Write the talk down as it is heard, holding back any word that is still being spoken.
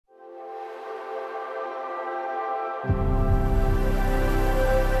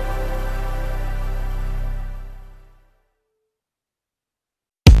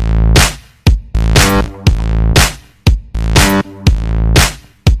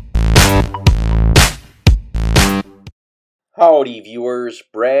Howdy viewers,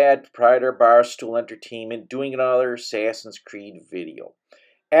 Brad, proprietor Barstool Entertainment, doing another Assassin's Creed video.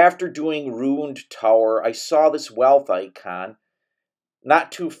 After doing Ruined Tower, I saw this wealth icon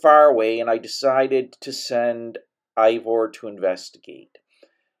not too far away and I decided to send Ivor to investigate.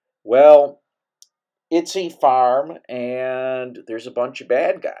 Well, it's a farm and there's a bunch of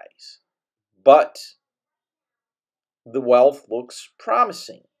bad guys, but the wealth looks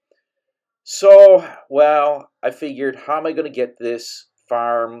promising. So, well, I figured, how am I going to get this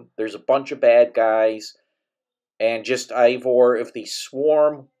farm? There's a bunch of bad guys, and just Ivor, if they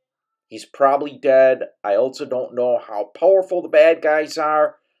swarm, he's probably dead. I also don't know how powerful the bad guys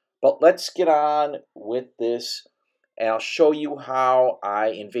are, but let's get on with this, and I'll show you how I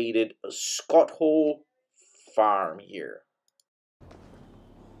invaded a Scotthoh farm here.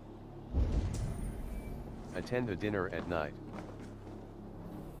 Attend a dinner at night.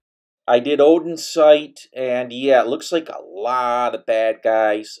 I did Odin's site, and yeah, it looks like a lot of bad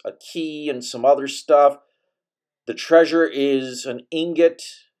guys, a key and some other stuff. The treasure is an ingot,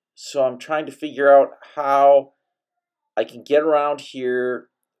 so I'm trying to figure out how I can get around here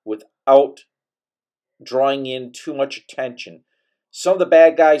without drawing in too much attention. Some of the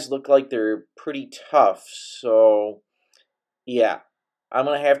bad guys look like they're pretty tough, so yeah, I'm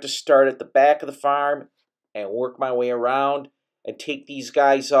going to have to start at the back of the farm and work my way around and take these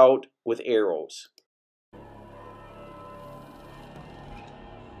guys out with arrows.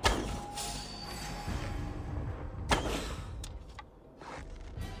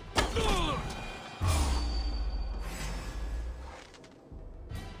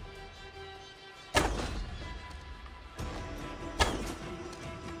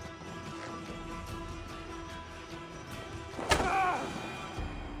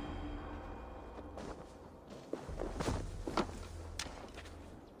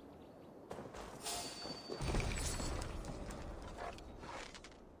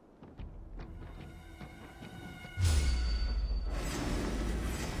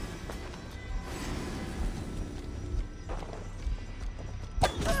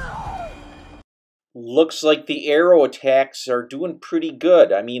 Looks like the arrow attacks are doing pretty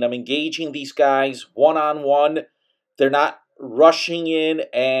good. I mean, I'm engaging these guys one-on-one. They're not rushing in,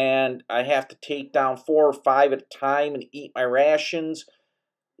 and I have to take down 4 or 5 at a time and eat my rations.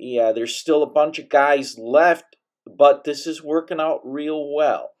 Yeah, there's still a bunch of guys left, but this is working out real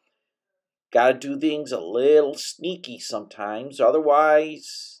well. Gotta do things a little sneaky sometimes.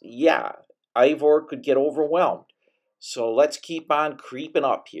 Otherwise, yeah, Ivor could get overwhelmed. So let's keep on creeping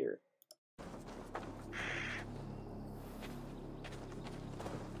up here.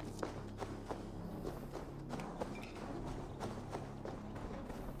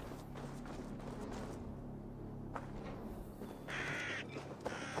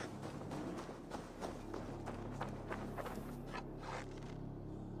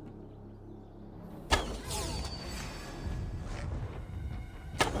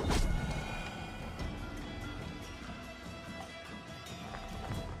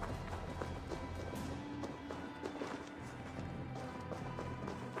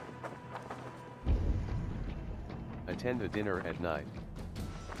 Attend a dinner at night.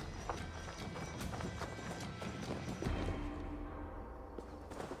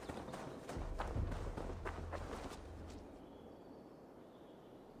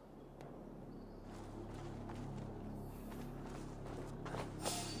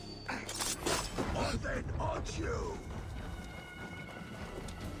 Then aren't you?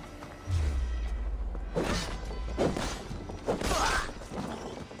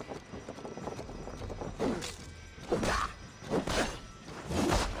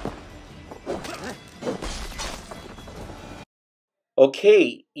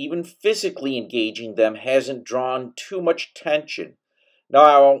 Okay, even physically engaging them hasn't drawn too much tension.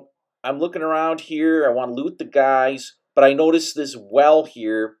 Now, I'm looking around here, I want to loot the guys, but I notice this well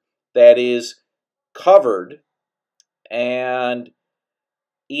here that is covered, and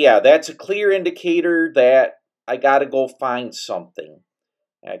yeah, that's a clear indicator that I gotta go find something.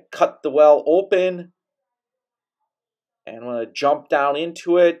 I cut the well open, and I'm going to jump down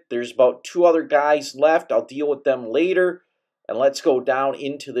into it. There's about 2 other guys left. I'll deal with them later. And let's go down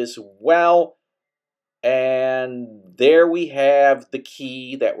into this well. And there we have the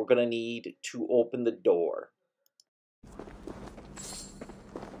key that we're going to need to open the door.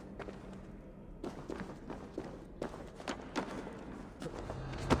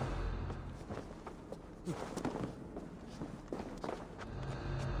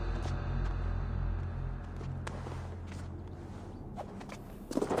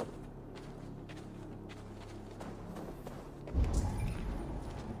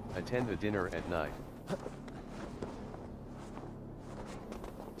 Attend a dinner at night.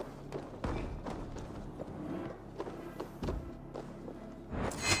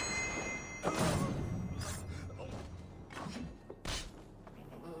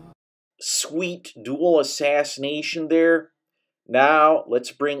 sweet dual assassination there. Now,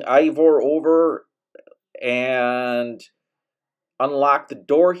 let's bring Ivor over and unlock the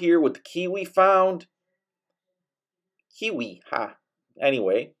door here with the key we found. Kiwi, ha.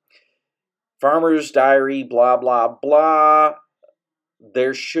 Anyway, Farmer's Diary, blah, blah, blah.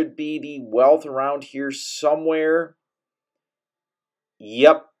 There should be the wealth around here somewhere.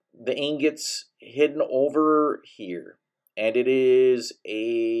 Yep, the ingot's hidden over here. And it is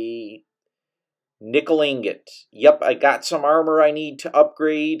a nickel ingot. Yep, I got some armor I need to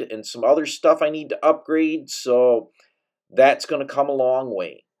upgrade and some other stuff I need to upgrade, so that's going to come a long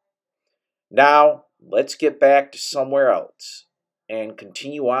way. Now, let's get back to somewhere else and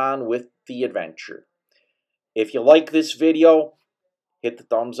continue on with the adventure. If you like this video, hit the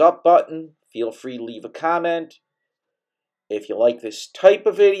thumbs up button. Feel free to leave a comment. If you like this type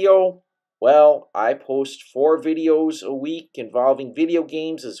of video, well, I post 4 videos a week involving video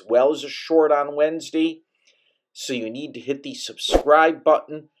games as well as a short on Wednesday. So you need to hit the subscribe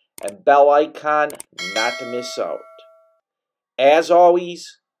button and bell icon not to miss out. As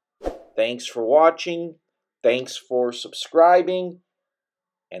always, thanks for watching, thanks for subscribing,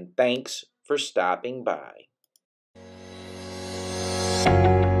 and thanks for stopping by.